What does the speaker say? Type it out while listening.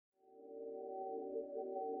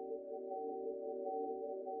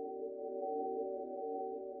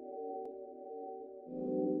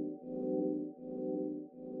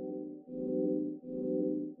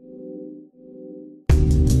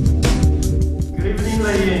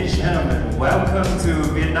and gentlemen, welcome to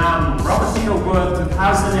Vietnam Property Award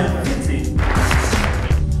 2015.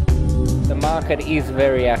 The market is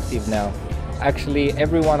very active now. Actually,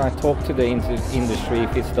 everyone I talk to the industry,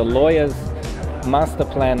 if it's the lawyers, master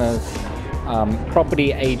planners,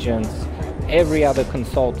 property agents, every other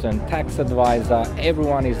consultant, tax advisor,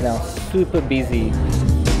 everyone is now super busy.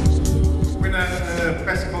 Winner of the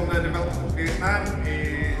Best of the Development of Vietnam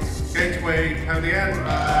is Gateway Thailand.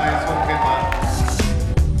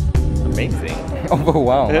 Amazing.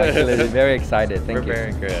 Overwhelmed, actually. Very excited. Thank you.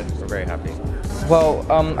 We're very good. We're very happy. Well,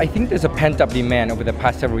 I think there's a pent-up demand over the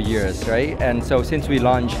past several years, right? And so since we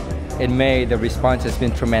launched in May, the response has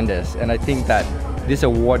been tremendous. And I think that this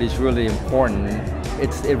award is really important.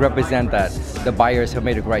 It represents that the buyers have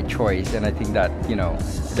made a right choice, and I think that, you know,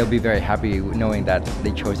 they'll be very happy knowing that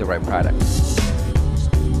they chose the right product.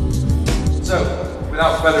 So,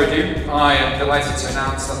 without further ado, I am delighted to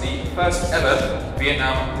announce that the first ever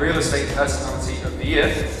Vietnam Real Estate Personality of the Year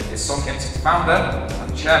is Songkim's founder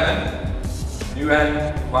and chairman,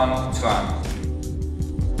 Nguyen Van Thuan.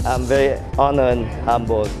 I'm very honored and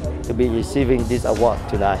humbled to be receiving this award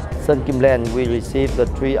tonight. Sun Kim Land, we received the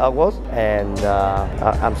 3 awards, and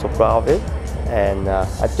I'm so proud of it. And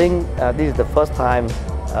I think this is the first time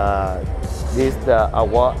this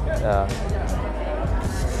award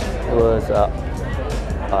was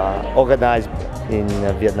organized in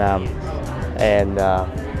Vietnam, and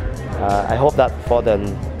I hope that for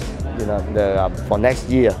for next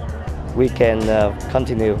year we can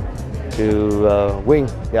continue to win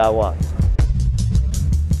the award.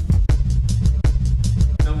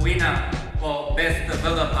 The winner for Best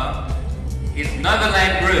Developer is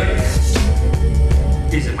Netherlands Group.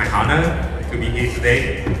 It is my honor to be here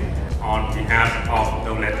today on behalf of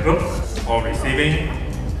Netherlands Group for receiving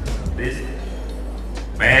this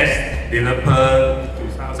Best Developer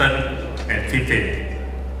 2015.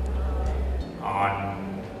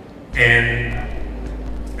 And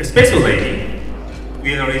especially,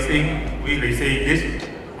 we receive this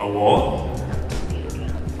award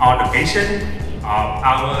on occasion of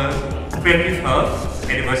our 25th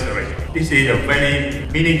anniversary. This is a very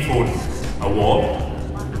meaningful award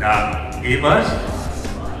that gives us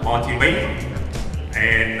motivation,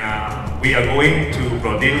 and we are going to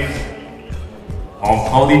produce more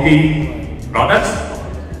quality products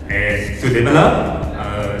and to develop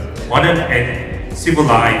a modern and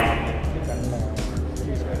civilized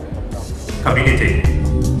community.